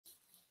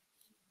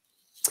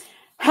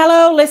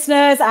Hello,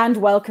 listeners, and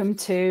welcome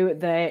to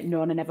the No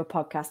One Never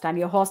podcast. I'm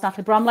your host,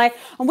 Natalie Bromley,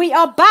 and we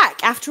are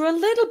back after a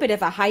little bit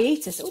of a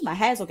hiatus. Oh, my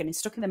hair's all getting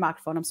stuck in the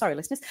microphone. I'm sorry,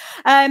 listeners.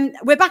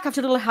 We're back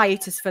after a little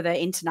hiatus for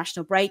the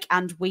international break,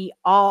 and we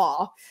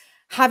are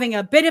having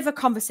a bit of a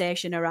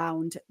conversation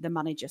around the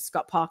manager,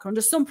 Scott Parker, under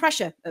some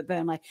pressure at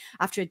Burnley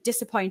after a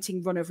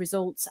disappointing run of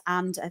results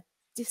and a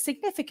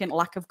significant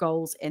lack of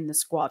goals in the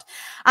squad.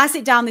 I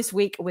sit down this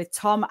week with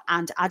Tom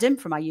and Adam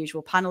from our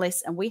usual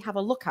panelists, and we have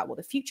a look at what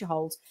the future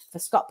holds for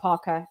Scott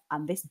Parker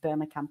and this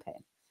Burnley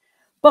campaign.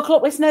 Buckle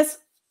up, listeners.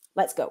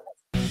 Let's go.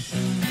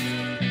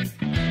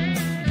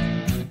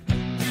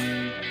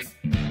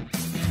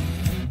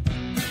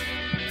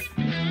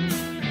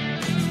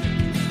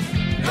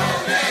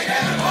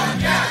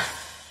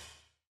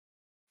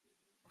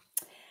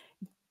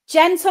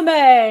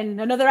 Gentlemen,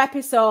 another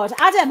episode.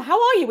 Adam,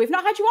 how are you? We've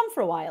not had you on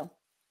for a while.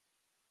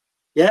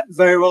 Yeah,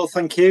 very well,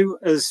 thank you.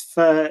 As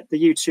for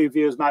the YouTube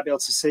viewers might be able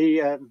to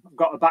see, I've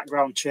got a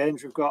background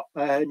change. We've got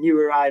a new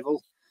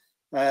arrival.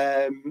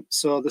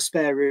 So the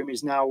spare room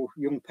is now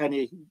young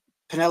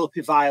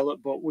Penelope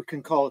Violet, but we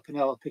can call her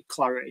Penelope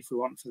Claret if we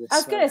want for this. I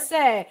was going to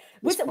say,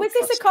 was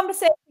this a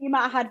conversation you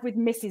might have had with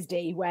Mrs.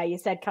 D where you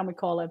said, can we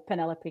call her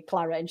Penelope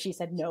Claret? And she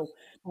said, no,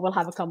 we'll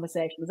have a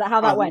conversation. Was that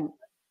how that went?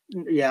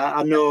 Yeah,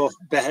 I know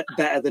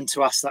better than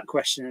to ask that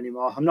question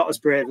anymore. I'm not as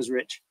brave as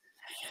Rich.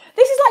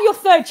 This is like your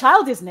third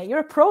child, isn't it? You're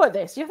a pro at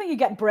this. You think you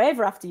get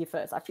braver after your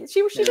first? Actually,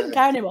 she doesn't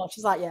care anymore.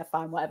 She's like, yeah,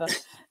 fine, whatever.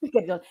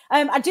 Get it done.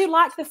 I do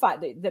like the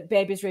fact that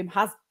Baby's Room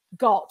has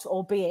got,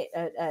 albeit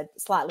a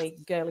slightly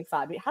girly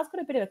vibe, but it has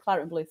got a bit of a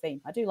claret and blue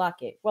theme. I do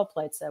like it. Well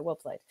played, sir. Well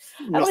played.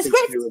 Nothing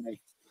to do with me.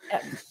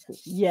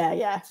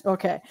 Yeah.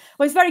 Okay.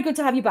 Well, it's very good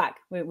to have you back.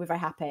 We're very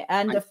happy.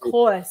 And of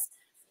course,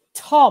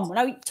 Tom.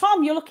 Now,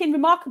 Tom, you're looking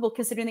remarkable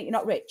considering that you're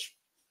not rich.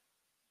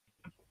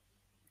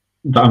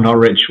 That I'm not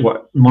rich,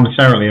 what,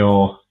 monetarily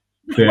or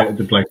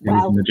the bloke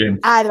who's in the gym?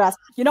 Either as.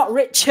 You're not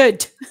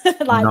Richard.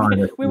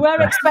 We were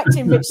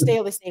expecting Rich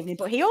Steele this evening,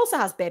 but he also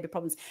has baby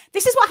problems.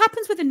 This is what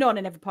happens with the No One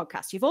Never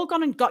podcast. You've all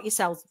gone and got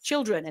yourselves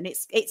children, and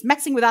it's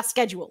messing with our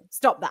schedule.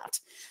 Stop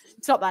that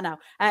now.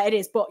 It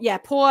is. But yeah,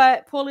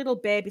 poor little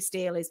baby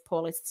Steele is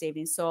poorly this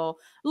evening. So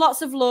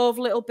lots of love,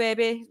 little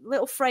baby,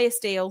 little Freya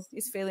Steele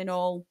is feeling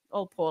all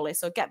poorly.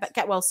 So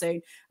get well soon.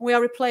 And we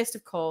are replaced,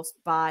 of course,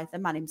 by the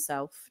man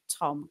himself,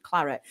 Tom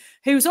Claret,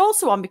 who's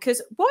also on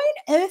because why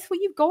on earth were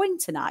you going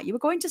tonight? You were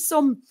going to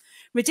some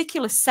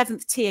ridiculous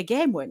 7th tier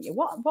game, weren't you?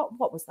 What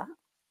was that?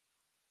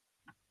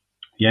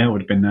 Yeah, it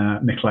would have been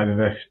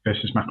Nicolova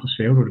versus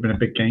Macclesfield. Would have been a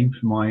big game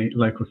for my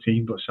local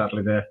team, but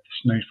sadly the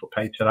snooze put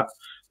paid to that.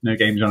 No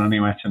games on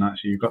anywhere tonight,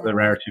 so you've got the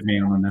rarity of me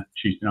on a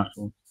Tuesday night.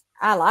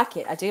 I like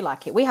it. I do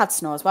like it. We had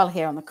snow as well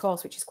here on the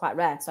coast, which is quite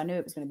rare, so I knew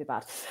it was going to be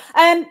bad.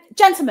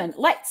 Gentlemen,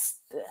 let's,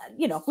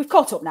 we've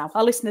caught up now.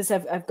 Our listeners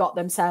have got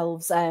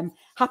themselves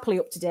happily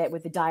up to date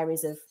with the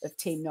diaries of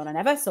Team No One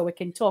Never, so we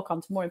can talk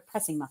on to more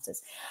pressing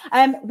matters.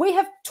 We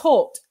have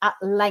talked at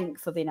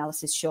length of the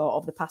analysis show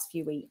over the past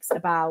few weeks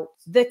about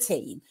the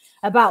team,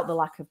 about the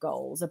lack of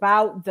goals,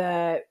 about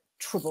the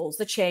troubles,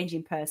 the change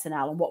in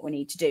personnel and what we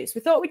need to do. So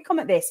we thought we'd come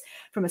at this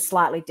from a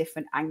slightly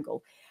different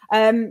angle.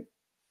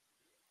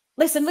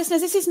 Listen,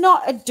 listeners, this is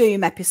not a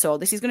doom episode.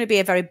 This is going to be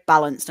a very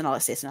balanced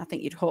analysis, and I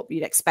think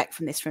you'd expect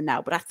from this from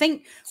now. But I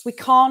think we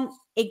can't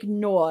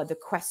ignore the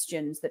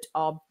questions that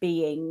are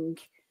being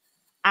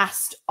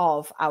asked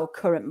of our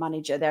current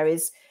manager. There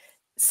is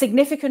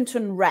significant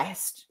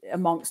unrest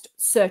amongst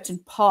certain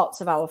parts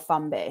of our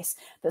fan base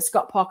that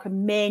Scott Parker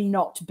may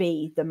not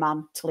be the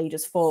man to lead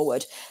us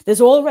forward.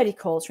 There's already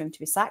calls for him to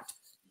be sacked.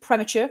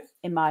 Premature,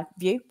 in my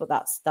view, but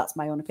that's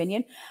my own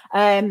opinion.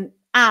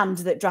 And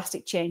that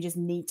drastic changes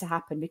need to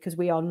happen because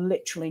we are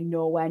literally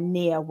nowhere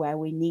near where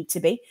we need to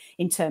be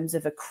in terms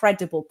of a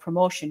credible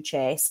promotion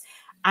chase.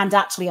 And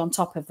actually, on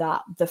top of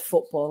that, the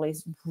football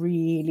is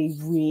really,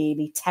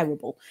 really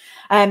terrible.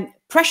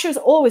 Pressure is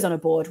always on a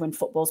board when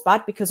football's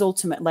bad because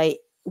ultimately,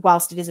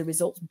 whilst it is a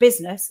results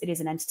business, it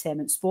is an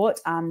entertainment sport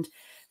and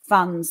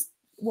fans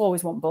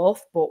always want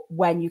both. But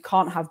when you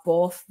can't have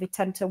both, they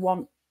tend to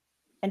want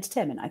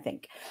entertainment, I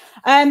think.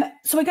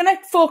 So we're going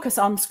to focus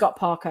on Scott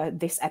Parker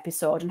this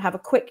episode and have a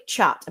quick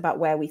chat about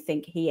where we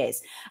think he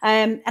is.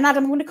 And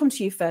Adam, I'm going to come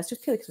to you first,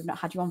 just purely because we've not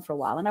had you on for a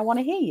while and I want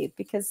to hear you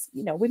because,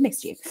 we've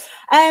missed you.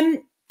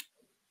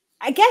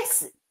 I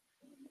guess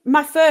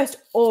my first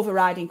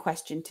overriding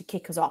question to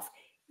kick us off,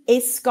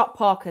 is Scott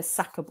Parker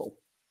sackable?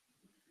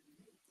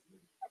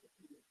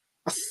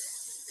 I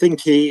think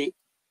he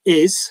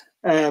is.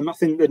 I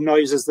think the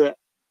noises that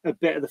a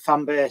bit of the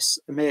fan base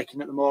are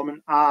making at the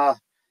moment are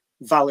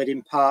valid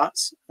in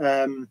parts.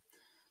 I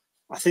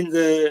think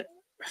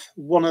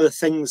one of the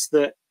things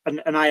that,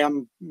 and I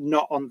am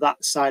not on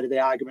that side of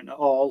the argument at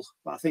all,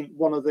 but I think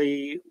one of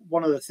the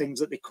things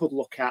that they could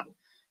look at,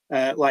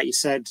 like you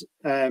said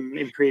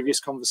in previous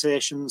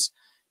conversations,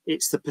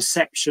 it's the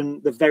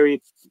perception.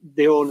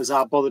 The owners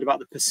are bothered about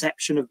the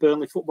perception of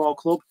Burnley Football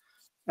Club,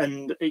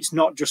 and it's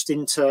not just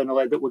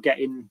internally that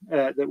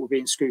we're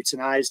being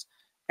scrutinised.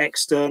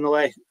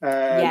 Externally,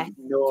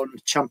 known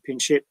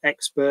Championship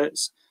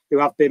experts who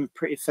have been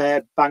pretty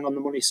fair, bang on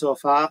the money so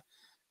far.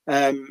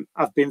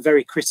 I've been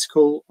very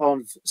critical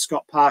of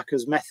Scott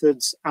Parker's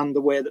methods and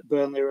the way that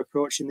Burnley are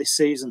approaching this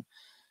season.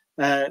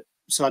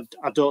 So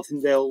I don't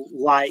think they'll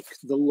like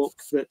the look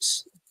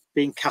that's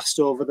being cast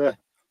over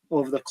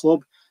the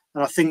club.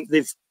 And I think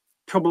they've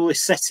probably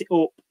set it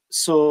up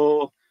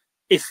so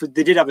if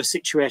they did have a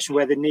situation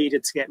where they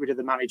needed to get rid of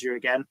the manager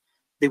again,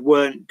 they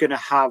weren't going to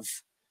have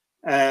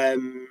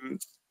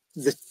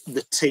the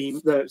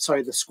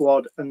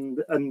squad and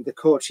the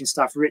coaching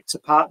staff ripped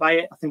apart by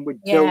it. I think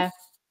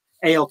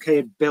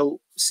ALK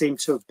seemed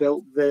to have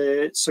built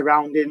the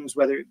surroundings,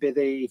 whether it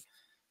be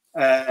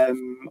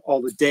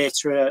all the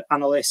data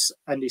analysts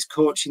and his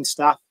coaching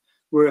staff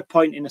were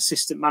appointing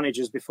assistant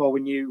managers before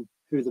we knew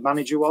who the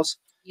manager was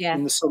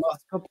in the summer.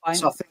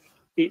 So I think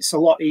it's a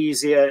lot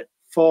easier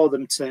for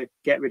them to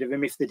get rid of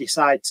him if they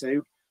decide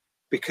to,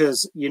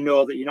 because you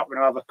know that you're not going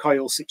to have a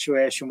Coyle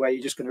situation where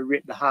you're just going to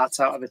rip the heart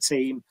out of a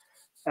team,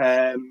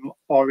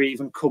 or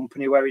even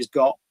Company where he's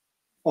got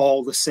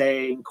all the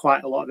say in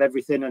quite a lot of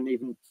everything, and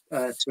even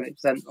to an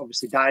extent,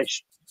 obviously,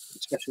 Daesh,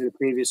 especially the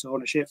previous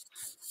ownership.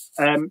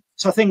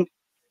 So I think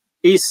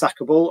he's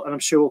sackable, and I'm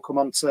sure we'll come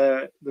on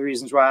to the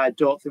reasons why I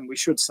don't think we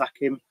should sack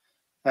him.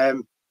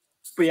 But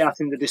yeah, I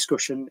think the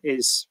discussion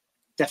is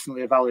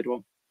definitely a valid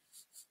one.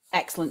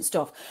 Excellent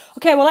stuff.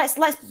 Okay, well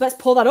let's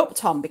pull that up,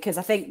 Tom, because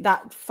I think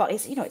that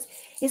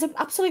he's an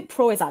absolute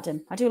pro, is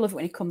Adam. I do love it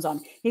when he comes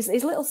on. His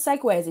little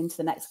segues into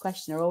the next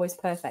question are always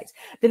perfect.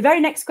 The very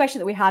next question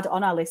that we had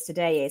on our list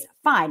today is: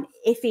 fine,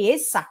 if he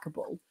is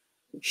sackable,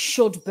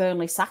 should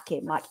Burnley sack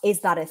him? Like,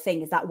 is that a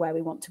thing? Is that where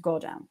we want to go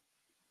down?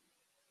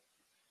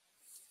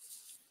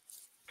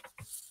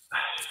 I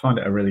find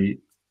it a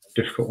really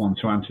difficult one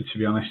to answer, to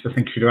be honest. I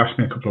think if you'd have asked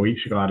me a couple of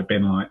weeks ago, I'd have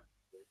been like,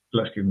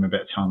 let's give him a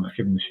bit of time, let's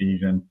give him the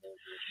season.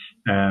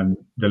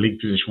 The league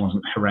position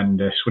wasn't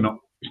horrendous.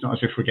 It's not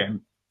as if we're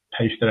getting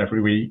pasted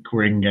every week.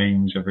 We're in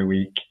games every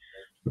week.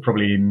 We're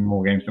probably in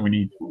more games than we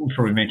need. We'll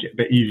probably make it a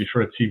bit easier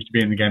for a team to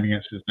be in the game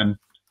against us than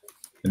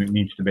it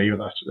needs to be, but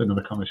that's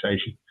another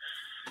conversation.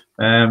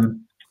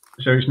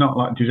 So it's not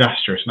like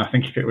disastrous. And I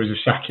think if it was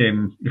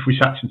if we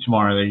sacked him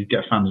tomorrow, they'd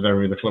get fans of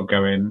every other club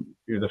going.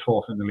 They're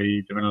fourth in the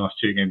league. They've won the last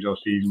 2 games all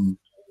season.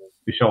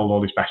 They sold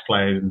all his best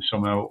players in the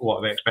summer. What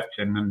are they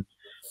expecting? And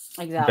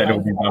exactly. they'd all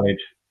be valid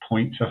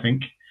points, I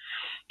think.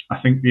 I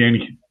think the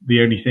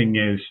only thing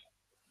is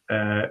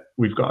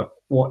we've got to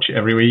watch it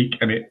every week,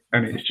 and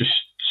it's just,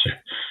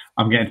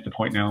 I'm getting to the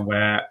point now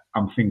where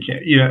I'm thinking,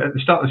 at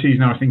the start of the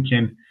season I was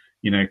thinking,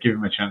 give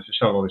him a chance to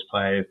sell all his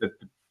players.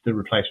 The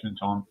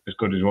replacements aren't as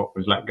good as what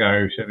was let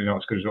go, certainly not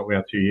as good as what we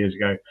had 2 years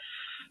ago.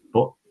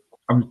 But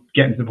I'm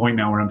getting to the point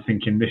now where I'm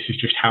thinking this is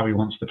just how he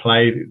wants to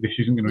play. This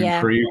isn't going to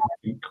improve. I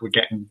think we're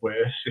getting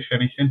worse, if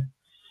anything.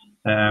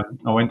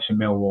 I went to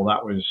Millwall.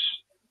 That was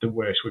the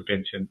worst we've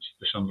been since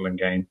the Sunderland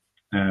game.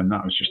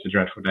 That was just a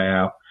dreadful day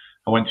out.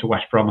 I went to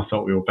West Brom. I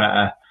thought we were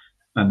better.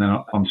 And then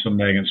on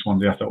Sunday against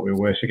Swansea, I thought we were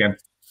worse again.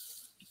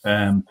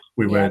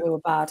 We were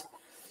bad.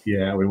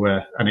 Yeah, we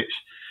were. And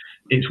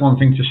it's one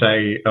thing to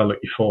say, oh, look,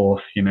 you're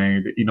fourth,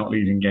 that you're not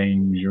losing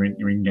games, you're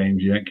in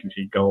games, you don't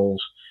concede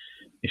goals.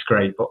 It's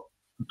great. But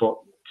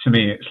to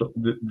me, it's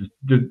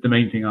the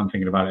main thing I'm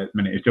thinking about at the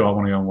minute is, do I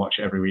want to go and watch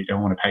it every week? Do I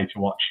want to pay to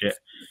watch it?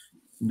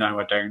 No,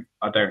 I don't.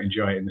 I don't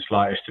enjoy it in the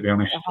slightest, to be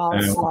honest.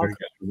 Whether it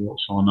gets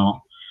results or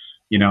not.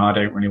 I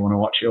don't really want to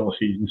watch it all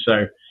season.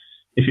 So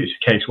if it's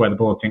a case where the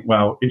board think,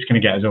 well, it's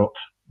going to get us up,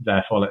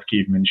 therefore let's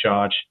keep him in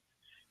charge,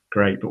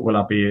 great. But will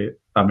I be?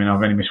 I've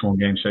only missed 1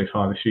 game so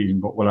far this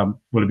season, but will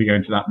I be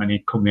going to that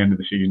many come the end of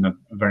the season? I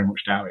very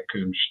much doubt it,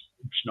 because I'm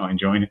just not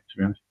enjoying it, to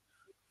be honest.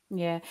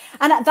 Yeah,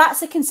 and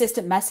that's a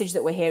consistent message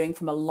that we're hearing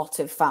from a lot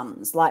of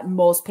fans. Like,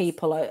 most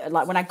people are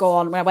like, when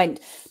I went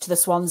to the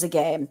Swansea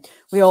game,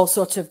 we all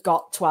sort of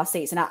got to our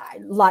seats, and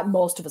like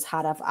most of us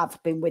had,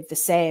 I've been with the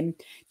same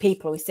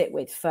people we sit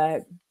with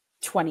for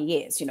 20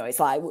 years. It's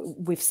like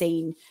we've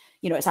seen,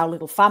 it's our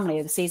little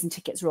family. The season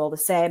tickets are all the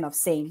same. I've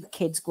seen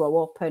kids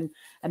grow up and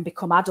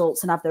become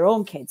adults and have their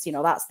own kids.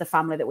 That's the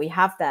family that we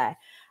have there.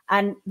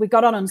 And we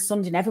got on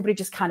Sunday, and everybody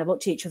just kind of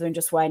looked at each other and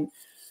just went,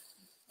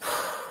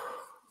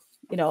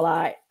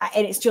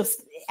 and it's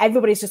just,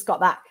 everybody's just got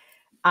that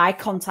eye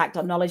contact,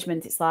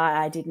 acknowledgement. It's like,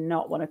 I did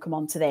not want to come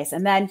on to this.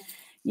 And then,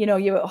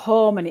 you're at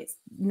home and it's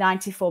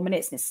 94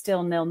 minutes and it's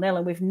still 0-0,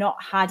 and we've not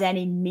had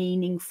any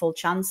meaningful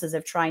chances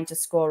of trying to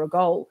score a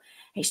goal.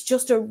 It's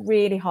just a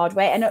really hard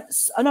way. And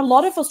a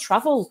lot of us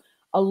travel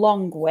a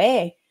long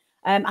way.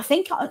 I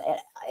think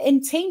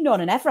in Team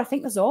None and Ever, I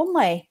think there's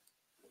only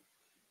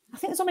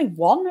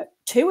 1,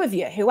 2 of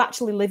you who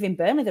actually live in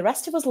Burnley. The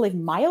rest of us live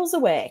miles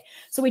away.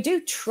 So we do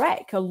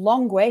trek a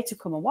long way to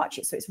come and watch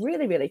it. So it's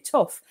really, really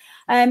tough.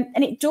 And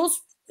it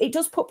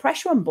does put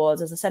pressure on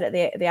boards, as I said at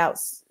the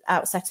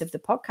outset of the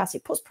podcast.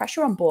 It puts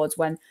pressure on boards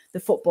when the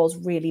football's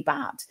really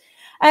bad.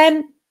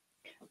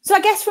 So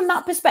I guess from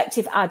that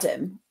perspective,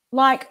 Adam,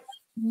 like,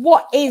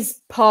 what is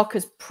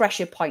Parker's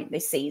pressure point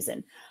this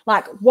season?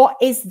 Like, what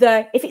is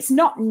if it's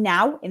not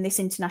now in this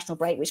international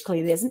break, which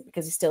clearly isn't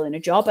because he's still in a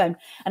job. And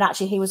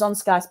actually he was on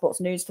Sky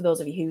Sports News for those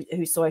of you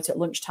who saw it at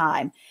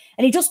lunchtime.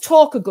 And he does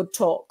talk a good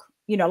talk.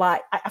 You know,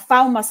 like I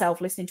found myself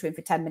listening to him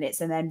for 10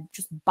 minutes and then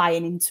just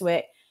buying into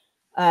it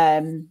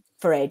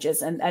for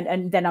ages.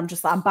 And then I'm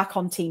just like, I'm back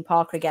on Team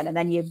Parker again. And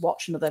then you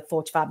watch another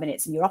 45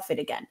 minutes and you're off it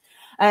again.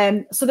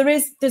 So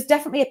there's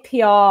definitely a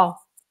PR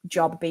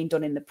job being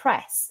done in the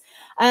press.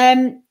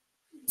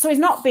 So he's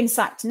not been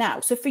sacked now.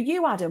 So for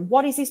you, Adam,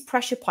 what is his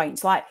pressure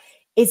point? Like,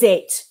 is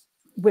it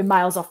we're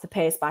miles off the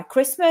pace by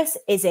Christmas?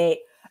 Is it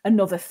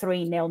another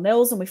 3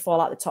 0-0s and we fall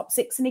out the top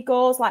 6 and he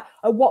goes? Like,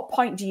 at what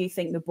point do you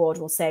think the board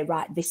will say,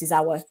 right, this is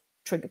our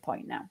trigger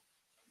point now?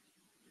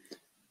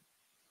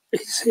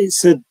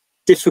 It's a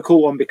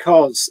difficult one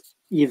because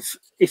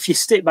if you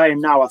stick by him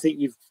now, I think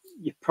you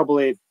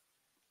probably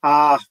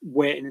are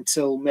waiting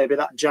until maybe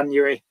that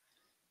January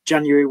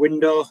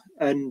window,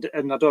 and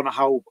I don't know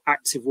how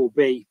active we'll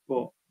be,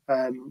 but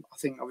I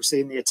think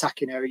obviously in the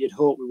attacking area you'd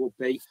hope we would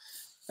be.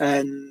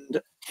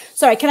 And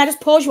sorry, can I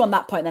just pause you on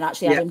that point then,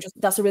 actually, Adam?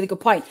 That's a really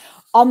good point.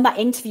 On that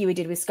interview we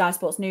did with Sky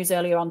Sports News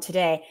earlier on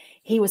today,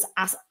 he was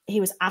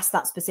asked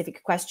that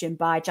specific question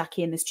by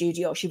Jackie in the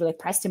studio. She really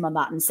pressed him on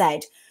that and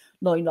said,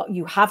 no,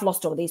 you have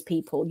lost all these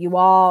people. You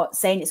are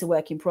saying it's a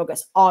work in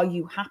progress. Are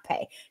you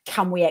happy?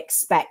 Can we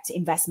expect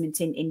investment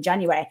in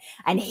January?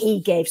 And he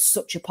gave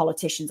such a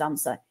politician's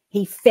answer.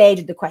 He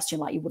faded the question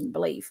like you wouldn't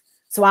believe.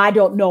 So I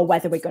don't know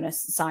whether we're going to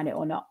sign it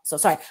or not. So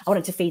sorry, I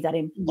wanted to feed that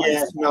in.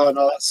 Yeah, no,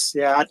 that's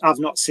I've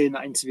not seen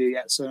that interview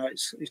yet, so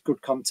it's good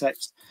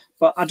context.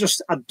 But I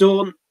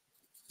don't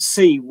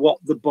see what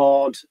the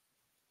board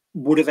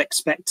would have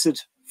expected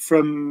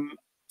from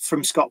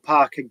Scott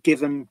Parker,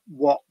 given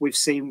what we've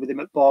seen with him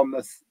at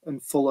Bournemouth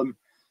and Fulham,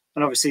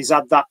 and obviously he's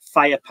had that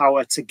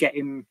firepower to get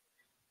him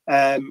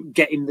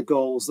the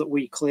goals that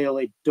we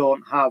clearly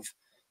don't have.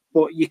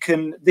 But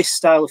this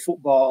style of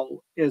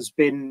football has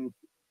been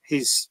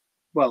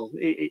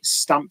it's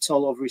stamped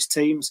all over his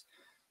teams.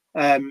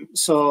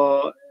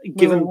 So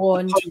given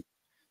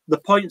the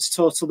points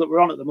total that we're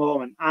on at the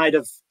moment, I'd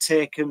have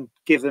taken,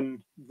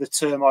 given the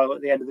turmoil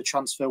at the end of the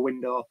transfer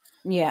window.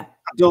 Yeah,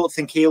 I don't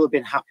think he'll have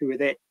been happy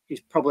with it.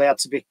 He's probably had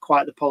to be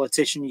quite the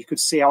politician. You could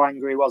see how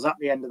angry he was at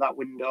the end of that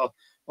window,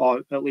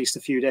 or at least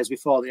a few days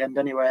before the end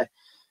anyway.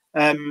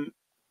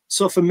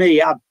 So for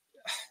me,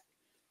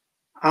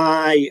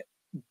 I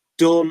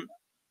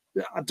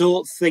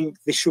don't think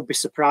they should be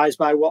surprised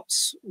by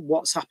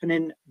what's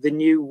happening. They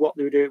knew what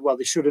they were doing. Well,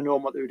 they should have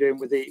known what they were doing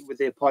with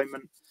the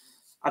appointment.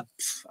 I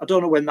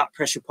don't know when that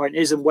pressure point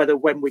is, and whether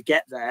when we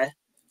get there,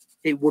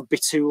 it would be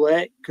too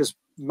late, because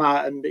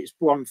Martin, it's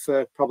one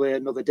for probably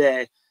another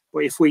day.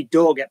 But if we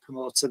don't get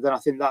promoted, then I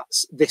think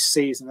that's this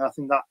season. I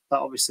think that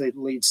obviously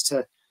leads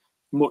to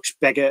much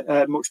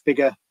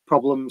bigger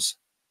problems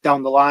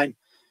down the line.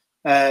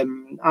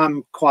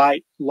 I'm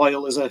quite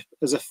loyal as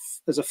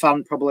a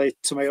fan, probably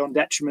to my own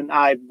detriment.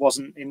 I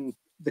wasn't in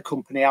the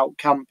company out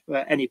camp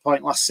at any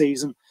point last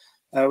season,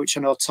 which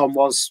I know Tom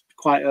was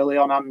quite early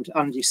on,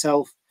 and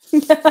yourself.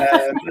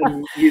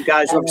 And you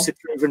guys are obviously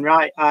proven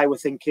right. I were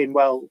thinking,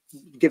 well,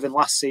 given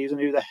last season,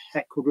 who the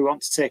heck would we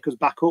want to take us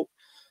back up?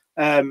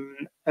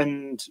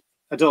 And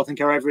I don't think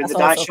I were ever in the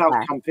Dyche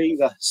out camp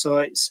either.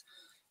 So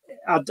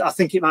I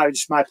think it might be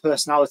just my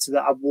personality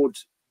that I would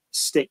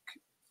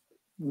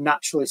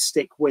naturally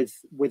stick with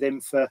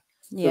him for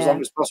as long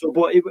as possible.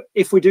 But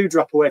if we do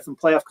drop away from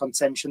playoff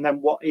contention,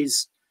 then what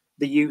is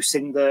the use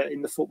in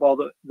the football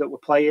that we're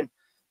playing?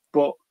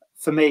 But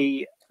for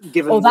me,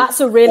 given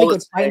that's a really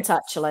good point,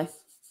 actually.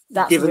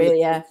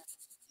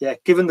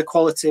 Given the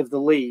quality of the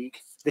league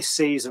this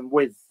season,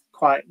 with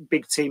quite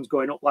big teams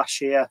going up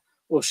last year,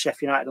 or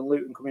Sheffield United and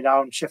Luton coming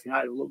down. Sheffield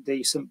United look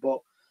decent, but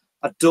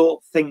I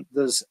don't think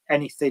there's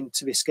anything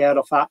to be scared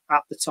of at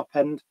the top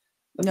end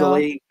of the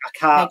league. I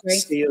can't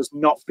see us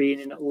not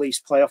being in at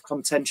least playoff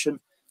contention,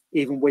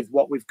 even with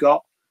what we've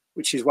got,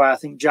 which is why I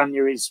think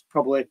January is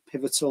probably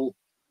pivotal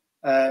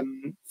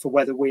for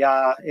whether we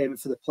are aiming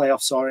for the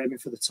playoffs or aiming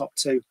for the top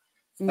two.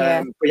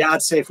 But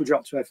I'd say if we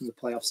dropped away from the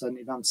playoffs, then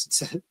in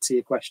answer to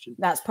your question,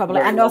 that's probably.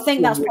 I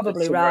think that's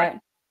probably right.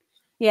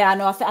 Yeah,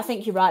 no, I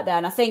think you're right there,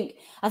 and I think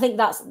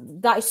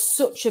that is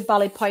such a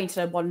valid point,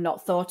 and one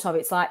not thought of.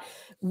 It's like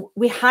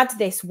we had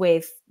this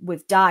with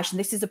Dyche, and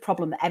this is a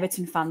problem that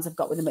Everton fans have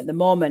got with him at the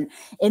moment,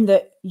 in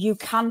that you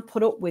can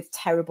put up with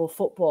terrible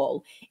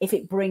football if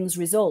it brings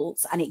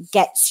results and it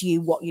gets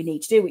you what you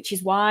need to do, which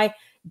is why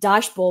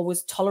Dyche ball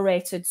was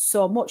tolerated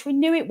so much. We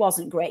knew it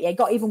wasn't great. Yeah, it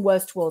got even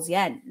worse towards the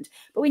end,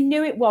 but we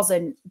knew it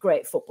wasn't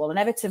great football, and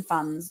Everton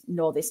fans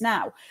know this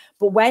now.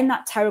 But when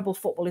that terrible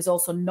football is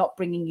also not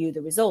bringing you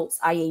the results,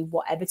 i.e.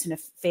 what Everton are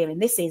feeling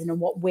this season and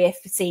what we're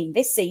seeing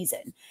this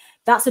season,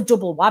 that's a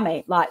double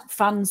whammy. Like,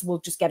 fans will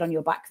just get on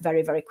your back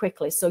very, very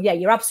quickly. So yeah,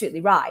 you're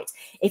absolutely right.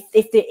 If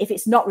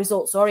it's not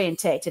results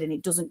orientated and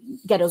it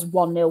doesn't get us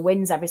 1-0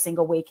 wins every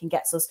single week and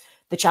gets us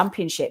the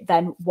championship,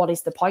 then what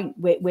is the point?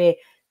 We're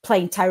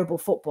playing terrible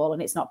football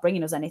and it's not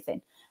bringing us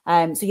anything.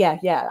 So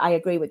yeah, I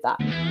agree with that.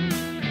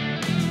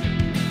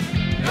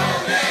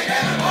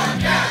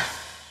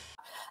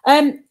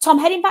 Tom,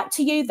 heading back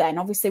to you then,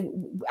 obviously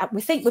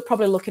we think we're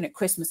probably looking at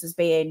Christmas as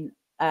being,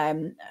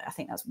 I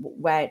think that's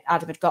where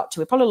Adam had got to.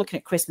 We're probably looking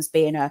at Christmas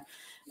being a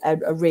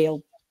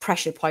real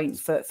pressure point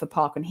for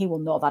Parker, and he will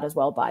know that as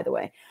well, by the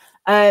way.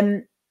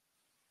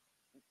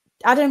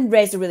 Adam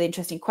raised a really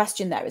interesting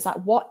question there. Is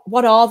like,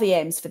 what are the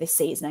aims for this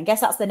season? I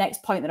guess that's the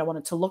next point that I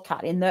wanted to look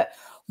at, in that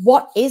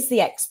what is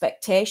the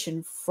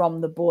expectation from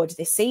the board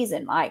this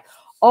season? Like,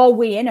 are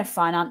we in a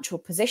financial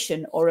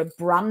position or a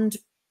brand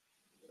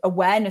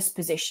awareness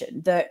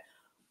position that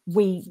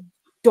we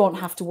don't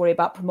have to worry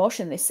about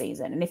promotion this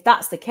season? And if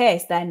that's the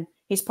case, then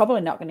he's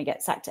probably not going to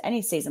get sacked at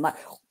any season, like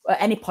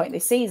at any point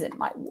this season.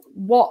 Like,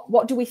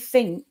 what do we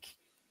think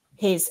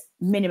his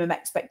minimum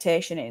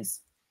expectation is?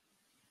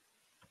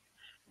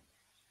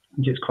 I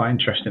think it's quite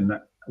interesting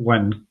that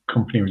when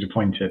company was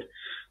appointed,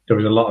 there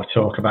was a lot of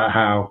talk about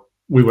how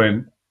we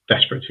weren't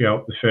desperate to go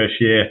up the first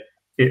year.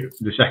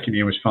 The second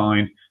year was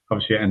fine.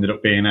 Obviously, it ended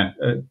up being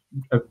a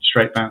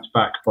straight bounce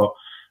back. But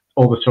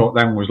all the talk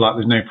then was like,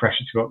 there's no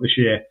pressure to go up this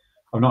year.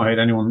 I've not heard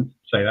anyone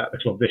say that at the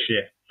club this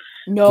year.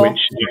 No. Which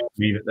suggests to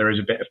me that there is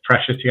a bit of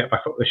pressure to get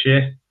back up this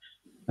year.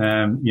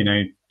 You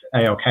know,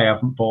 ALK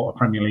haven't bought a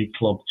Premier League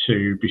club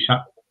to be sat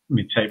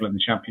mid-table in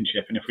the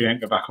Championship. And if we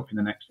don't go back up in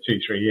the next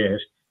 2-3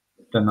 years,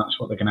 then that's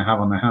what they're going to have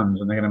on their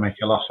hands, and they're going to make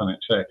a loss on it.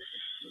 So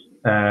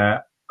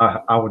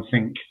I would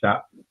think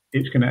that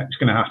it's going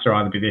to have to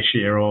either be this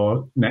year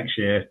or next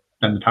year.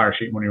 Then the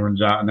parachute money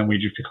runs out, and then we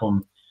just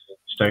become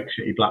Stoke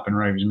City, Blackburn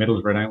Rovers,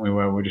 Middlesbrough, don't we?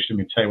 Where we're just a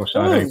mid-table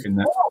side, hoping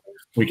that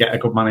we get a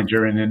good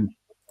manager in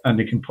and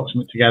they can put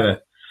something together.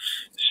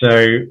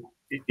 So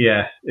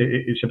yeah,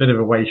 it's a bit of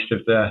a waste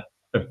of the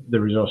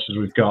resources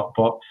we've got,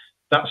 but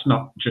that's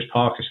not just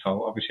Parker's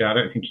fault. Obviously, I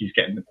don't think he's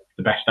getting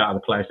the best out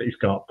of the players that he's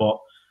got, but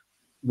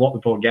what the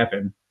board gave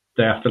him,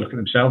 they have to look at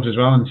themselves as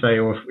well and say,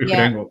 well, if we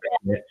don't go up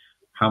here,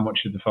 how much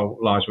of the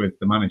fault lies with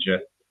the manager?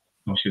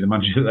 Obviously, the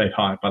manager that they've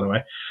hired, by the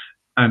way,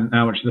 and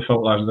how much of the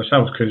fault lies with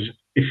themselves? Because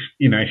if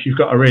you've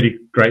got a really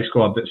great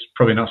squad that's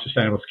probably not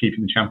sustainable to keep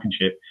in the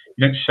Championship,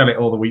 you don't sell it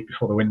all the week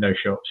before the window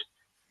shuts,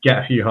 get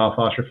a few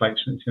half-arse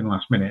replacements in the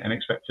last minute, and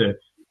expect to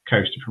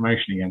coast to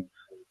promotion again.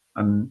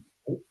 And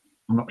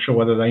I'm not sure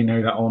whether they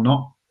know that or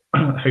not.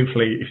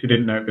 Hopefully, if they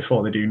didn't know it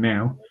before, they do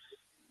now.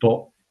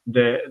 But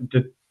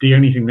the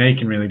only thing they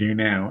can really do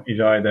now is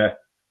either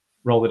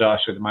roll the dice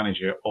with the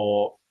manager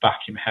or back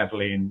him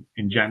heavily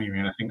in January.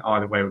 And I think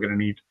either way, we're going to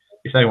need,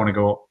 if they want to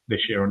go up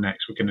this year or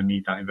next, we're going to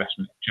need that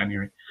investment in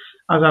January.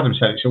 As Adam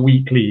said, it's a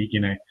weak league,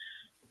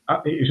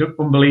 It's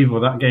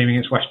unbelievable, that game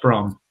against West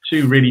Brom.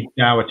 Two really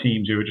dour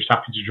teams who are just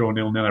happy to draw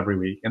 0-0 every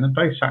week, and they're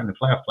both sat in the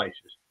playoff places.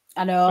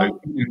 I know.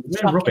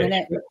 So, we're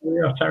rubbish. We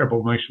are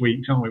terrible most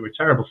weeks, aren't we? We're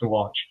terrible to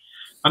watch.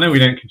 I know we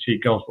don't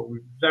concede goals, but we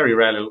very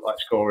rarely look like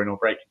scoring or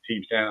breaking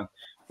teams down.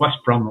 West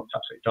Brom looked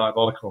absolutely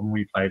diabolical when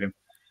we played them.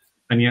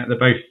 And yet they're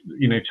both,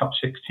 top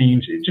 6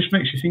 teams. It just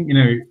makes you think,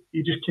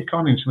 you just kick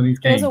on in some of these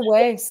games. It's a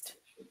waste.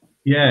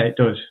 Yeah, it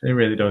does. It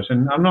really does.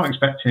 And I'm not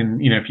expecting,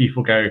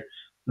 people go,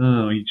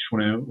 oh, you just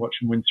want to watch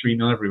them win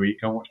 3-0 every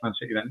week. Go and watch Man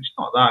City then. It's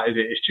not that, is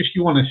it? It's just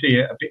you want to see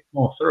a bit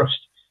more thrust.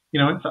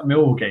 It's that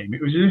Millwall game.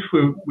 It was as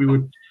if we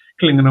were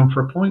clinging on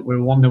for a point. We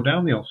were 1-0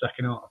 down the old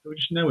second half. There was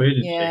just no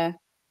urgency. Yeah.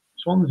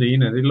 Swansea,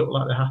 they look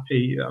like they're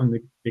happy and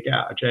they get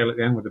out of jail at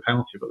the end with the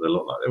penalty, but they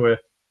look like they were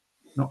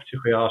not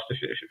particularly asked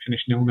if it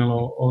finished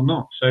 0-0 or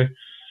not. So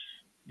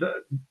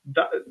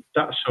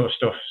that sort of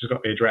stuff has got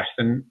to be addressed,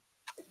 and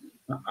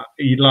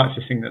you'd like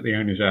to think that the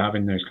owners are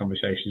having those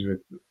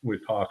conversations with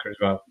Parker as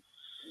well.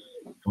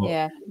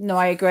 Yeah, no,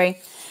 I agree.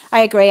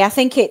 I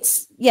think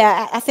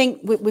I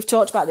think we've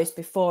talked about this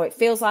before. It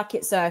feels like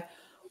it's a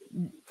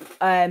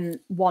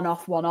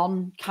one-off,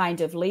 one-on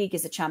kind of league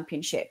as a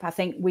Championship. I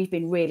think we've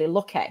been really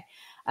lucky.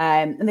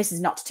 And this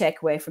is not to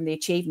take away from the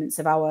achievements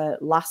of our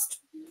last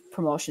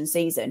promotion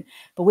season,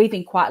 but we've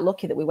been quite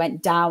lucky that we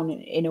went down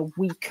in a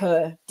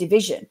weaker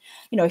division.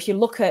 If you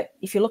look at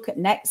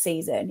next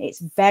season, it's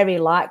very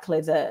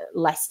likely that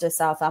Leicester,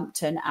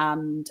 Southampton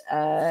and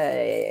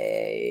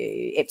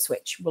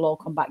Ipswich will all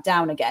come back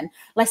down again.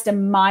 Leicester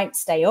might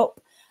stay up,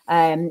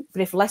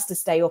 but if Leicester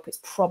stay up, it's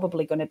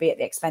probably going to be at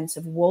the expense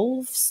of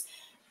Wolves.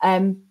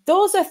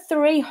 Those are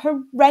 3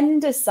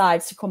 horrendous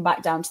sides to come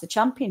back down to the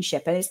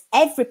Championship, and there's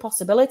every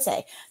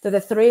possibility that the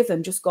 3 of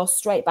them just go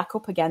straight back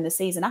up again the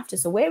season after.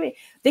 So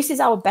this is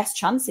our best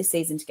chance this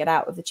season to get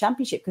out of the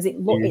Championship, because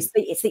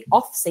it's the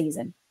off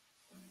season.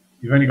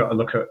 You've only got to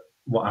look at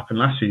what happened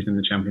last season in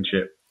the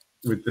Championship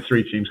with the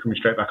 3 teams coming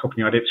straight back up, and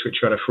you had Ipswich,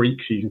 who had a freak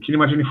season. Can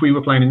you imagine if we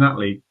were playing in that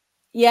league?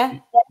 Yeah,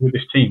 with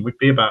this team, we'd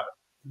be about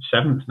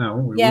 7th now.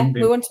 We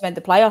wouldn't have made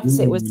the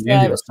playoffs. It was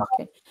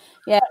shocking.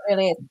 Yeah, it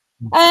really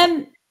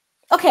is.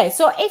 Okay,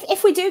 so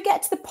if we do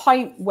get to the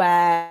point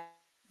where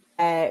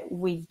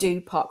we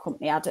do part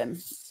company, Adam,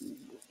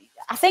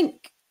 I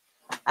think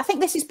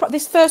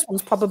this first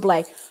one's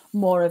probably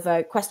more of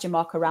a question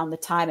mark around the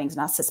timings,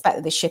 and I suspect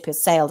that this ship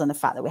has sailed, and the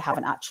fact that we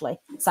haven't actually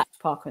sacked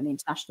Parker in the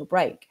international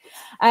break.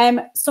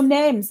 Some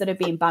names that are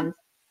being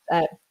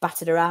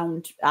battered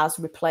around as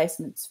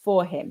replacements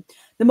for him.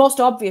 The most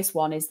obvious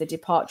one is the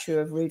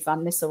departure of Ruud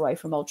van Nistelrooy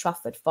from Old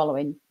Trafford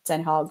following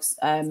Ten Hag's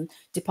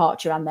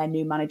departure and their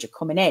new manager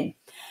coming in.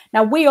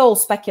 Now, we all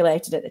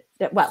speculated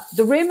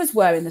the rumours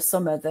were in the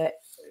summer that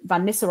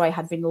Van Nistelrooy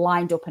had been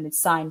lined up and had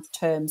signed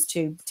terms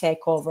to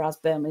take over as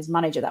Burnley's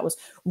manager. That was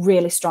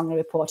really strongly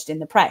reported in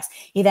the press.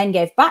 He then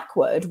gave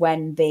backward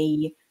when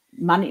he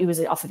was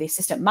offered the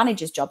assistant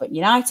manager's job at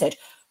United.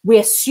 We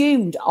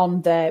assumed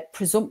on the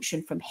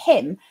presumption from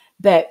him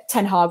that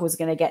Ten Hag was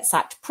going to get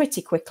sacked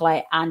pretty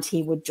quickly and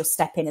he would just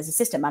step in as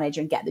assistant manager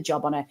and get the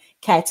job on a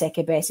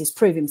caretaker basis,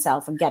 prove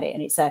himself and get it.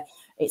 And it's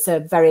a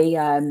very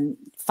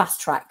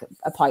fast track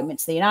appointment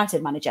to the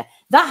United manager.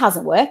 That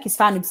hasn't worked. He's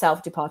found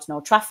himself departing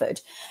Old Trafford.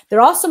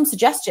 There are some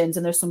suggestions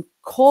and there's some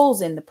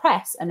calls in the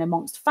press and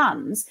amongst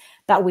fans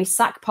that we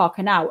sack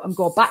Parker now and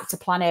go back to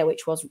plan A,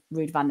 which was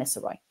Ruud van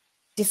Nistelrooy.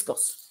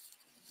 Discuss.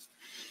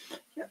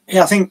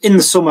 Yeah, I think in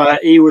the summer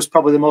he was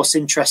probably the most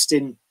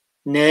interesting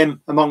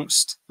name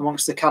amongst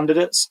the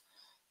candidates,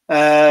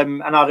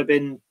 and I'd have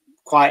been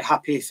quite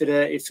happy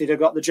if he'd have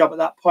got the job at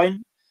that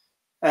point.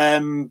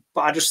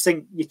 But I just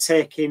think you're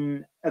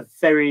taking a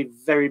very,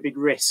 very big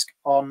risk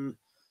on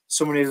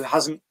someone who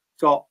hasn't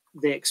got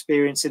the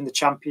experience in the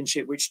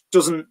Championship, which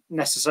doesn't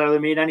necessarily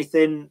mean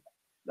anything.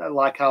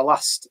 Like our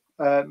last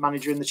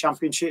manager in the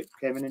Championship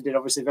came in and did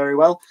obviously very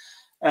well.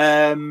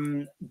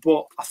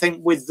 But I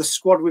think with the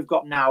squad we've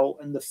got now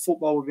and the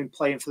football we've been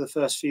playing for the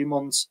first few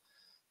months,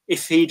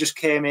 if he just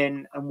came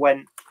in and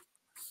went,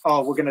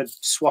 "Oh, we're going to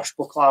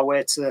swashbuckle our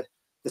way to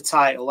the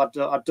title,"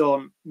 I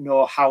don't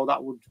know how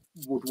that would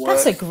work.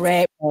 That's a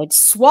great word.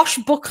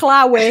 Swashbuckle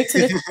our way to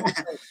the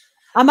title.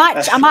 I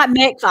might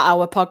make that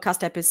our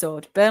podcast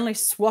episode. Burnley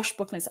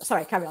swashbuckling.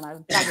 Sorry, carry on. I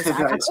couldn't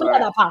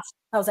let that pass.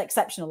 That was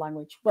exceptional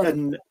language.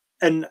 Well,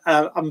 and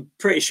I'm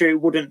pretty sure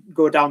it wouldn't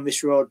go down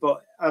this road,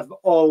 but I've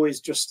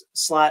always just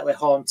slightly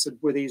haunted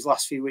with these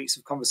last few weeks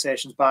of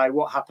conversations by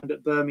what happened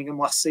at Birmingham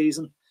last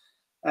season.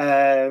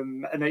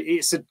 And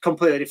it's a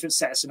completely different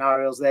set of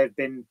scenarios. They've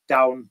been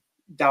down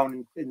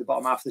in the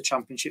bottom half of the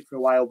Championship for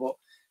a while, but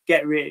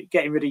getting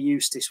rid of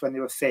Eustace when they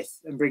were fifth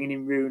and bringing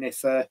in Rooney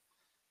for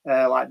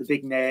like the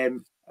big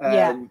name,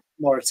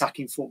 more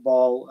attacking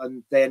football,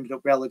 and they ended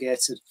up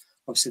relegated.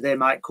 Obviously, they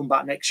might come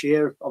back next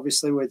year,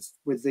 obviously,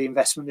 with the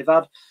investment they've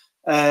had.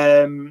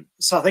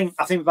 So I think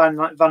Van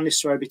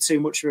Nistelrooy would be too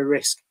much of a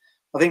risk.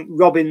 I think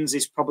Robbins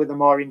is probably the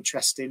more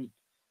interesting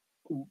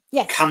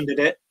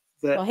candidate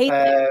that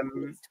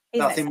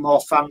I think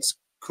more fans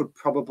could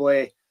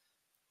probably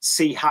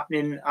see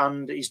happening.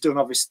 And he's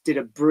did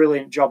a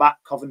brilliant job at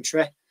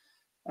Coventry,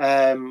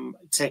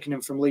 taking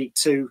him from League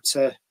Two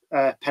to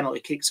penalty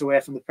kicks away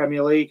from the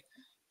Premier League.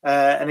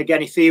 And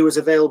again, if he was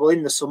available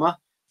in the summer,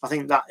 I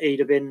think that he'd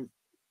have been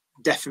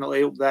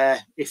definitely up there,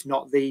 if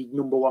not the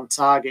number one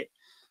target.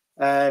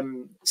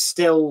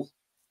 Still,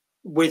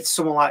 with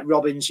someone like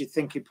Robbins, you'd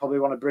think he'd probably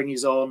want to bring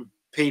his own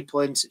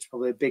people in. So it's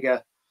probably a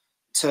bigger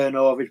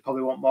turnover. He'd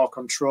probably want more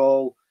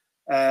control.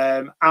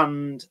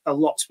 And a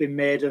lot's been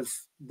made of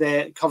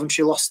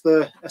Coventry lost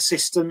the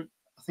assistant.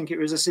 I think it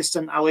was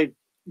assistant Ali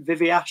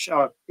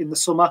Viviash in the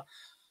summer.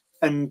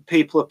 And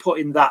people are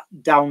putting that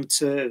down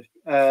to,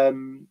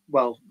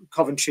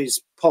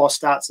 Coventry's poor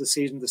start to the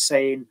season. They're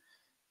saying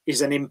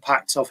is an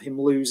impact of him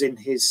losing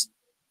his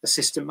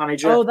assistant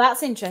manager. Oh,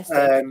 that's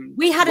interesting.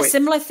 We had a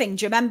similar thing.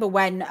 Do you remember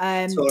when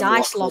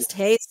Dyche lost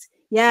his?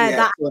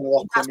 That's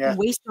when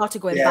we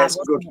started going bad. It's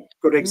a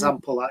good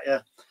example, that, yeah.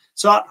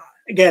 So,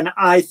 again,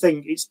 I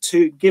think it's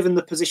given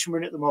the position we're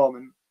in at the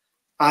moment,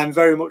 I'm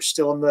very much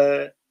still on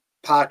the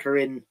Parker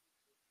in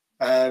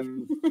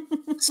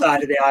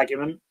side of the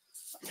argument.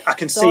 I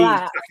can see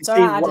why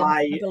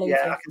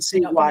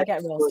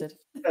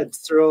I'd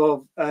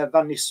throw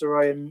Van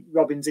Nistelrooy and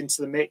Robbins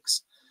into the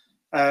mix.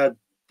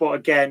 But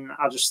again,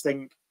 I just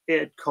think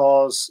it'd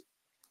cause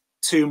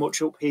too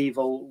much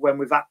upheaval when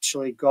we've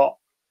actually got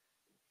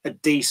a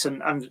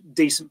decent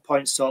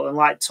points total. And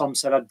like Tom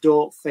said, I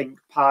don't think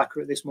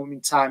Parker at this moment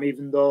in time,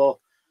 even though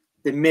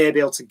they may be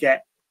able to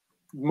get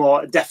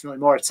definitely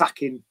more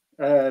attacking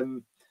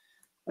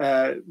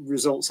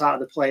results out of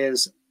the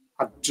players,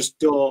 I just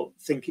don't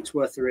think it's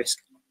worth the risk.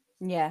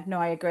 Yeah, no,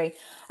 I agree.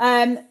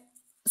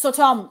 So,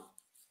 Tom,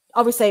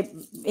 obviously,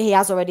 he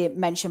has already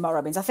mentioned Mark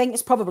Robbins. I think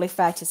it's probably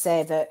fair to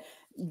say that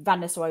Van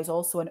Nistelrooy is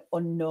also an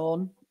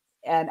unknown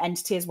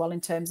entity as well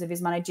in terms of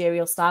his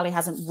managerial style. He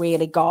hasn't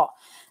really got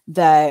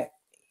and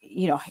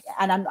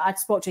I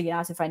spoke to a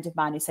United friend of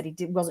mine who said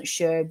he wasn't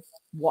sure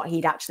what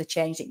he'd actually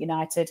changed at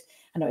United.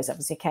 I know he's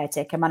obviously a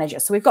caretaker manager,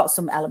 so we've got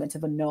some element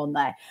of unknown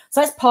there. So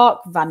let's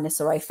park Van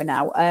Nistelrooy for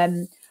now.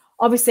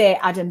 Obviously,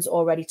 Adam's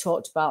already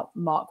talked about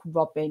Mark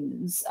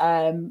Robbins.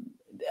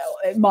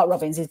 Mark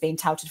Robbins is being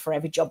touted for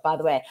every job, by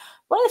the way.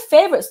 One of the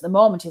favourites at the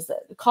moment is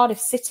that Cardiff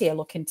City are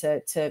looking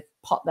to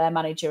pot their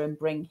manager and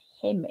bring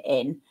him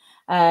in.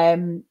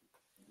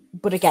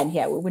 But again,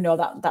 we know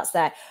that's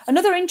there.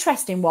 Another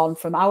interesting one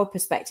from our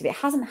perspective, it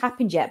hasn't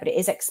happened yet, but it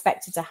is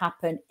expected to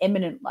happen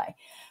imminently.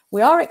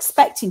 We are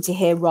expecting to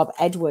hear Rob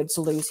Edwards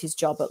lose his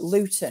job at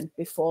Luton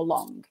before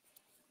long.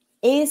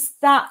 Is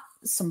that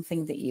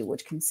something that you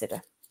would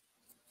consider?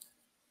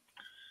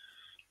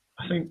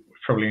 I think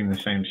probably in the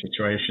same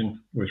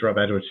situation with Rob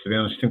Edwards, to be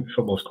honest. I think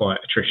football's quite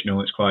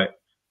attritional. It's quite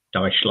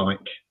dice-like.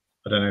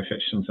 I don't know if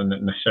it's something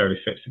that necessarily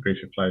fits the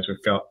group of players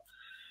we've got.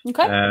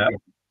 Okay.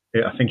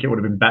 I think it would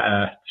have been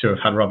better to have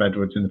had Rob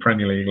Edwards in the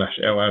Premier League last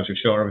year. As we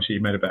saw, obviously,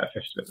 he made a better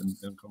fist of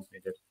it than Company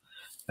did.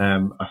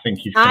 I think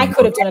I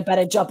could have done a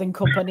better job in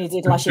Company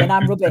did last year, and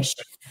I'm rubbish.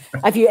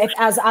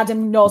 As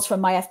Adam knows from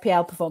my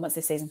FPL performance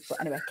this season.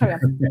 But anyway, carry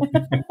on.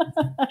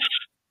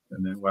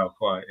 Well,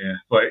 quite, yeah.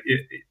 But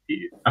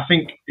I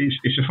think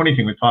it's a funny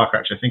thing with Parker,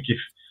 actually. I think if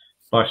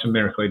by some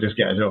miracle he does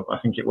get us up, I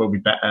think it will be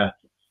better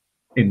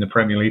in the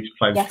Premier League to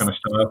play this kind of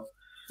style.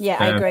 Yeah,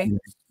 I agree.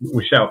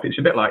 We set up, it's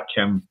a bit like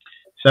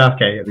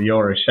Southgate at the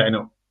Euros setting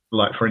up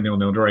like for a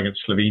 0-0 draw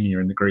against Slovenia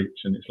in the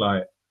groups, and it's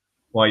like,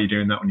 why are you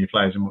doing that when your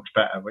players are much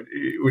better?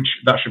 Which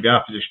that should be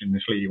our position in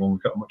this league when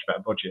we've got a much better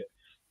budget.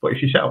 But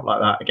if you set up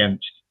like that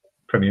against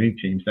Premier League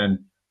teams,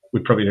 then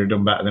we'd probably have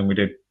done better than we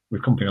did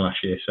with Company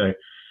last year. So,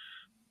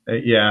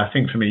 I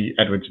think for me,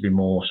 Edwards would be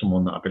more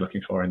someone that I'd be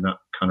looking for in that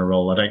kind of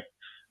role. I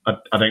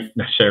don't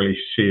necessarily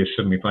see us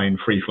suddenly playing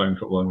free-flowing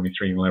football and winning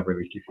 3-0 every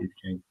week if he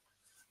became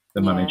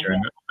the manager.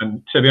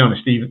 And to be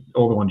honest, even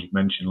all the ones you've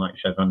mentioned, like you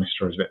said, Van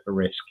Nistelrooy is a bit of a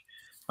risk.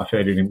 I've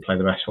heard he didn't play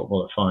the best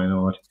football at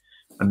Feyenoord.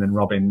 And then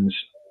Robbins,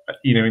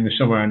 in the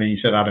summer, and you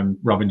said, Adam,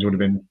 Robbins would have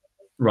been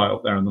right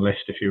up there on the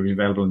list if he was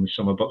available in the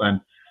summer. But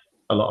then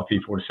a lot of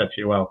people would have said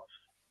to you, well,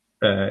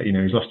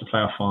 he's lost a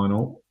playoff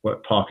final.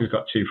 Parker's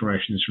got 2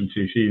 promotions from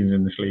 2 seasons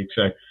in this league.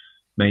 So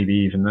maybe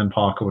even then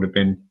Parker would have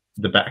been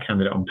the better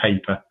candidate on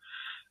paper.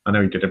 I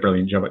know he did a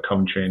brilliant job at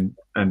Coventry,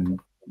 and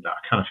I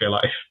kind of feel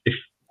like if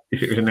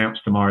it was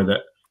announced tomorrow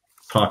that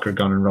Parker had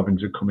gone and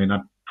Robbins had come in,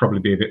 I'd probably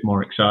be a bit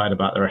more excited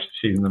about the rest of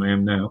the season than I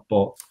am now.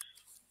 But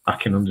I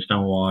can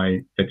understand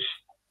why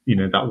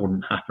that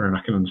wouldn't happen, and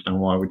I can understand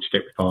why I would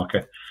stick with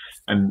Parker.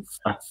 And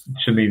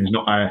to me, there's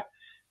not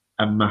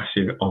a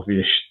massive,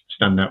 obvious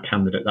standout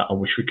candidate that I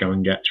wish we'd go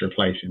and get to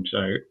replace him.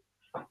 So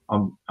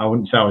I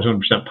wouldn't say I was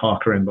 100%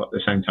 Parker in, but at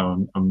the same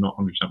time, I'm not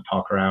 100%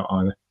 Parker out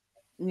either.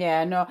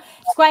 Yeah, no,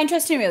 it's quite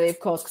interesting, really, of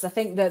course, because I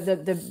think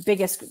the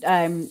biggest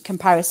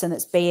comparison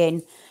that's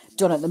being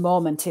done at the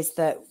moment is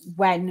that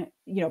when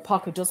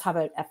Parker does have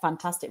a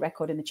fantastic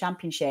record in the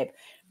Championship,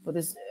 but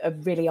there's a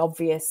really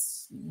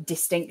obvious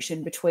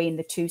distinction between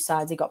the 2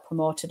 sides he got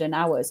promoted and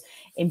ours.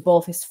 In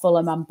both his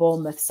Fulham and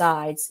Bournemouth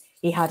sides,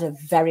 he had a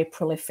very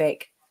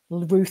prolific,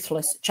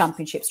 ruthless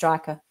Championship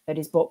striker at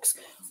his books.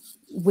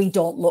 We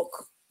don't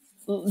look.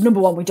 Number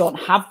one, we don't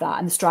have that,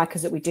 and the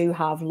strikers that we do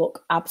have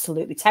look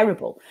absolutely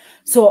terrible.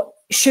 So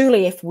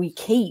surely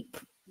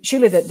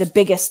the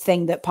biggest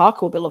thing that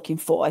Parker will be looking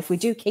for, if we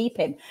do keep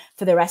him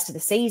for the rest of the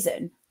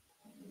season,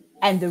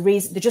 and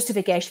the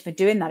justification for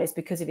doing that is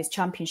because of his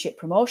Championship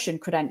promotion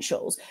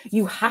credentials,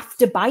 you have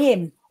to buy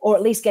him, or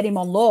at least get him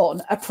on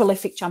loan, a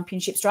prolific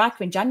Championship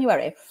striker in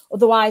January.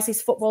 Otherwise,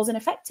 his football's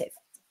ineffective,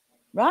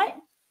 right?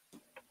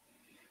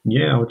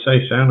 Yeah, I would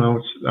say so.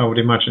 And I would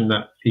imagine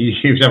that he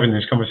was having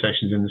these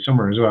conversations in the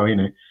summer as well,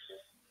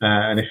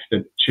 and if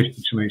they'd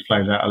shifted some of these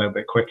players out a little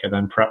bit quicker,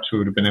 then perhaps we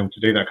would have been able to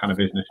do that kind of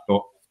business.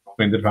 But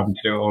we ended up having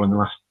to do it all in the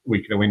last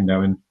week of the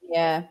window. And,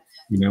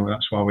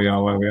 that's why we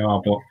are where we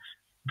are. But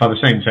by the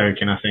same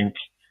token, I think,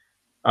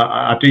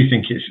 I do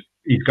think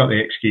he's got the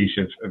excuse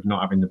of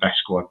not having the best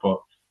squad. But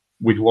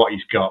with what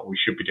he's got, we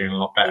should be doing a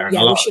lot better.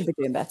 Yeah, we should be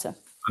doing better.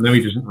 I know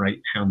he doesn't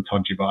rate Town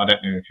Todgy, but I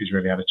don't know if he's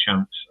really had a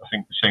chance. I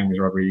think the same with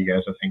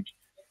Rodriguez. I think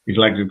his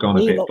legs have gone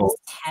a bit, but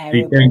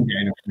he don't get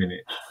enough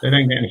minutes. They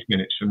don't get enough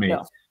minutes for me.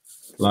 No.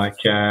 Like,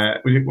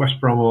 was it West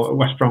Brom?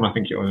 West Brom, I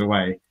think it was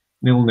away.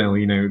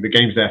 0-0, the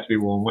game's there to be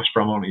won. West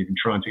Brom aren't even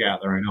trying to get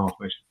out their own half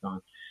most of the time.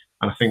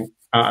 And I think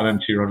out of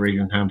them 2, Rodriguez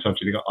and Town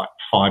Todgy, they got like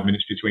 5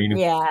 minutes between them.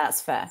 Yeah, that's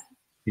fair.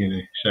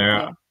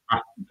 So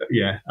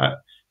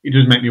it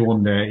does make me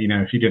wonder,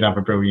 if he did have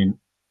a brilliant,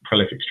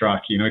 prolific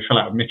striker, he fell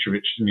out with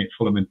Mitrovic, didn't he, at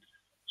Fulham, and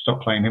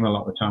stopped playing him a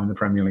lot of the time in the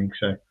Premier League.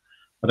 So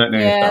I don't know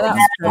if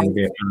that would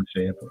be a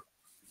fancy. But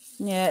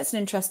yeah, it's an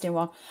interesting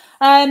one.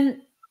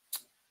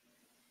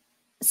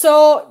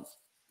 So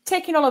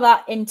taking all of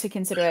that into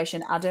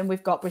consideration, Adam,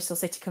 we've got Bristol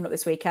City coming up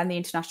this weekend. The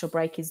international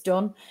break is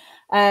done.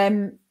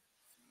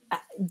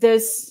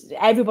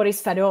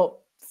 Everybody's fed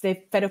up. They're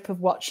fed up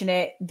of watching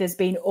it. There's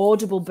been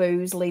audible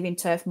boos leaving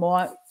Turf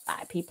Moor.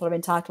 People are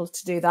entitled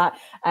to do that.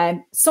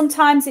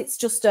 Sometimes it's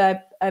just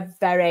a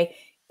very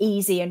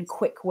easy and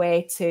quick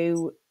way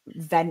to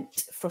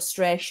vent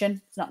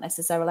frustration. It's not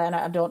necessarily, and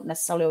I don't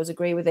necessarily always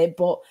agree with it,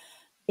 but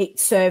it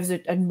serves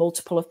a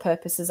multiple of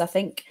purposes, I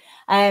think.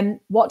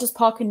 What does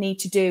Parker need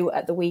to do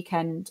at the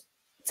weekend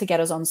to get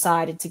us on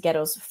side and to get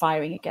us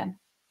firing again?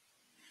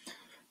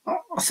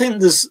 I think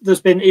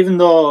there's been, even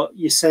though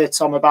you say,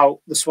 Tom,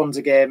 about the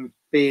Swansea game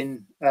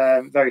being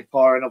very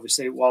poor, and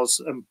obviously it was,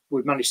 and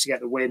we've managed to get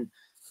the win,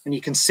 and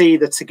you can see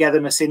the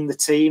togetherness in the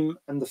team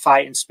and the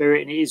fighting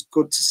spirit, and it is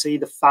good to see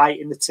the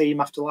fight in the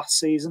team after last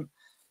season,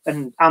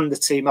 and the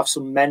team have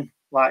some men,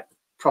 like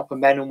proper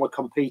men, and we're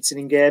competing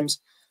in games.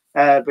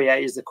 But yeah,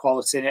 it is the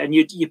quality in it, and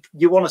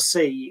you want to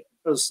see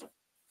us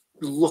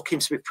looking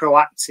to be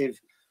proactive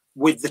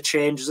with the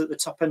changes at the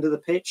top end of the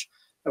pitch.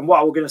 And what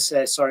I was going to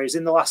say, is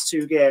in the last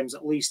 2 games,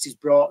 at least he's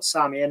brought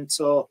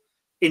Sarmiento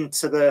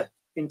into the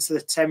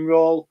 10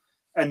 role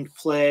and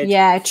played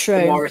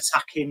the more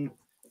attacking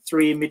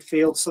 3 in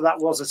midfield. So that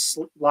was it's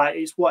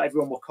what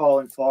everyone were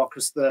calling for,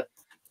 because the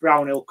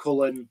Brownhill,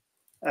 Cullen,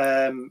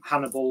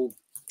 Hannibal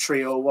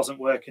trio wasn't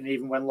working.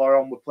 Even when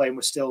Laurent were playing,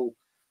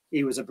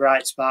 he was a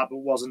bright spark, but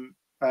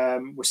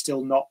we're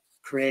still not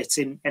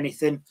creating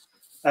anything.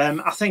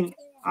 I think,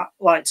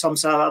 like Tom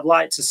said, I'd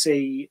like to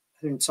see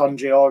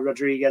Ntonje or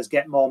Rodriguez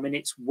get more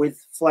minutes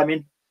with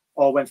Fleming,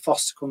 or when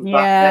Foster comes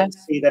back, then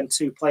see them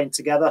 2 playing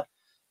together.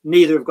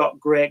 Neither have got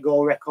great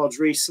goal records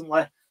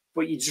recently,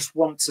 but you just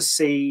want to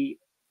see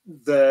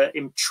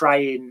him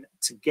trying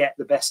to get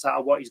the best out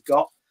of what he's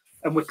got.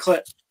 And with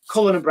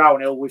Cullen and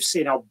Brownhill, we've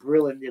seen how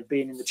brilliant they've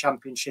been in the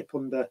Championship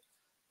under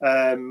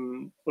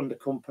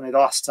Company the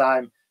last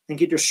time. I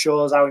think it just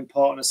shows how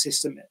important a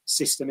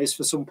system is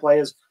for some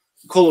players.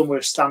 Cullen were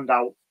a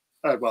standout,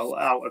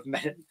 out of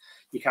many,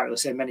 you can't really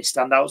say many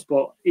standouts,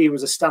 but he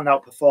was a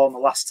standout performer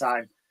last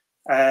time.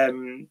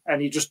 And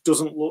he just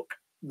doesn't look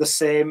the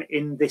same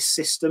in this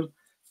system.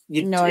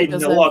 In a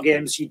lot of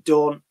games, you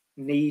don't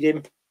need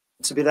him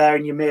to be there,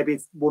 and you may be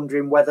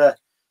wondering whether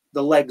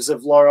the legs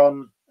of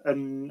Laurent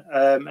and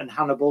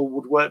Hannibal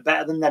would work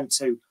better than them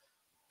 2.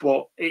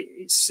 But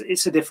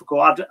it's a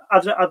difficult.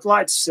 I'd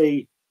like to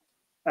see,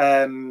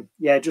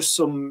 just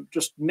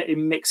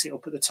mix it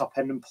up at the top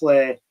end and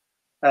play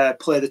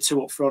the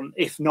 2 up front.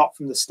 If not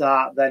from the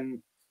start,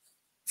 then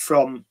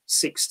from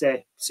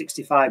 60,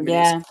 65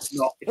 minutes.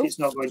 If it's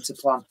not going to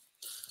plan.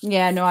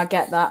 Yeah, no, I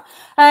get that.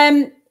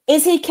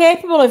 Is he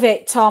capable of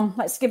it, Tom?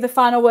 Let's give the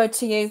final word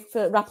to you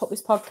to wrap up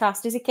this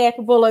podcast. Is he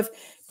capable of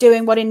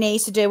doing what he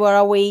needs to do, or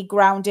are we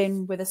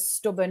grounding with a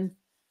stubborn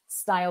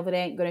style that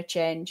ain't going to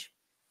change?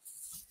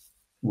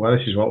 Well,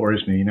 this is what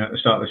worries me. At the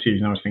start of the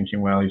season, I was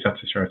thinking, well, he's had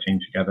to throw a team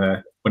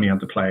together when he had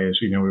the players.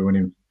 We were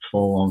winning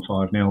 4-1,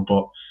 5-0.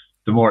 But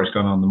the more it's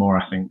gone on, the more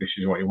I think this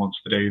is what he wants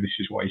to do. This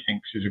is what he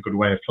thinks is a good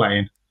way of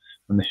playing.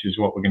 And this is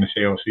what we're going to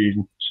see all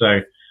season. So,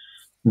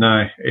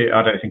 no,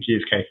 I don't think he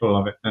is capable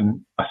of it.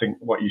 And I think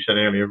what you said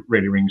earlier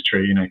really rings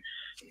true.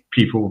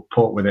 People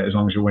put up with it as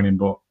long as you're winning.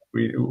 But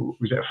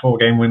was it a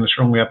 4-game winless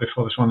run we had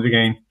before the Swansea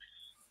game?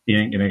 You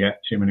ain't going to get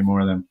too many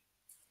more of them.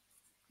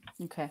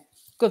 Okay,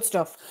 good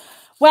stuff.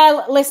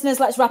 Well, listeners,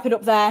 let's wrap it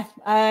up there.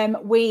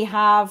 We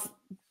have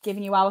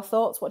given you our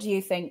thoughts. What do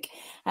you think?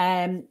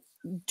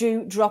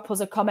 Do drop us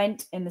a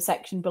comment in the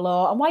section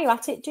below. And while you're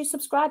at it, do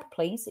subscribe,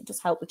 please. It does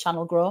help the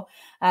channel grow.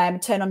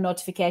 Turn on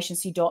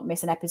notifications so you don't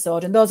miss an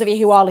episode. And those of you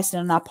who are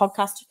listening on our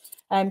podcast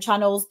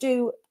channels,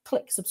 do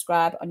click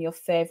subscribe on your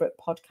favourite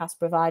podcast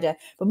provider.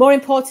 But more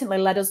importantly,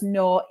 let us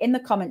know in the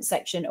comment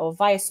section or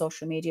via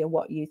social media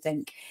what you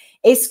think.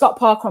 Is Scott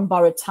Parker on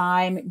borrowed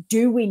time?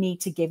 Do we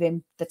need to give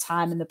him the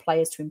time and the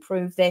players to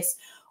improve this?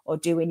 Or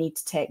do we need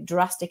to take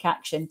drastic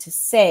action to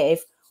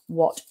save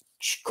what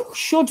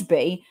should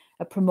be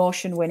a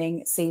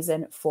promotion-winning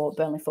season for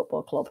Burnley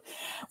Football Club?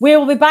 We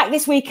will be back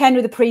this weekend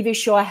with a preview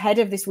show ahead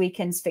of this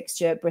weekend's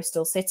fixture,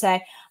 Bristol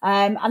City.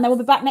 And then we'll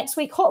be back next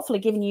week, hopefully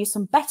giving you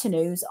some better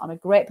news on a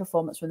great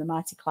performance from the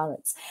mighty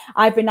Clarets.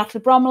 I've been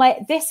Natalie Bromley.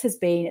 This has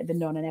been the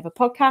No Nay Never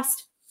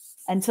podcast.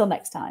 Until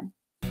next time.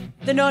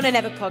 The No Nay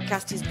Never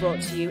podcast is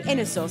brought to you in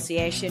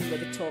association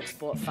with the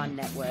talkSPORT Fan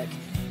Network.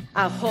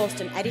 Our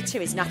host and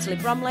editor is Natalie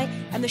Bromley,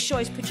 and the show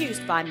is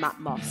produced by Matt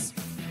Moss.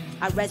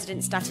 Our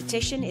resident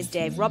statistician is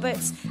Dave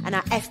Roberts, and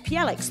our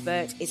FPL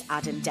expert is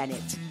Adam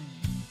Dennett.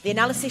 The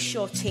Analysis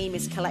Show team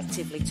is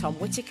collectively Tom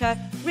Whittaker,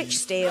 Rich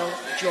Steele,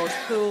 George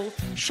Poole,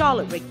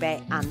 Charlotte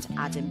Rigby and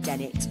Adam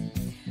Dennett.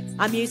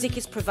 Our music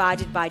is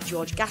provided by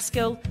George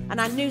Gaskell, and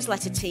our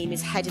newsletter team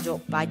is headed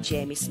up by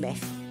Jamie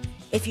Smith.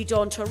 If you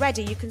don't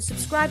already, you can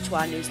subscribe to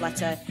our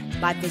newsletter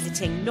by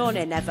visiting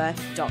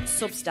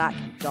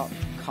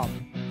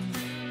nonaynever.substack.com.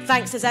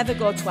 Thanks as ever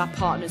go to our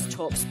partners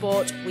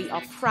talkSPORT. We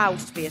are proud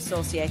to be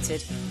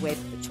associated with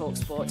the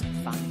talkSPORT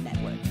Fan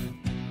Network.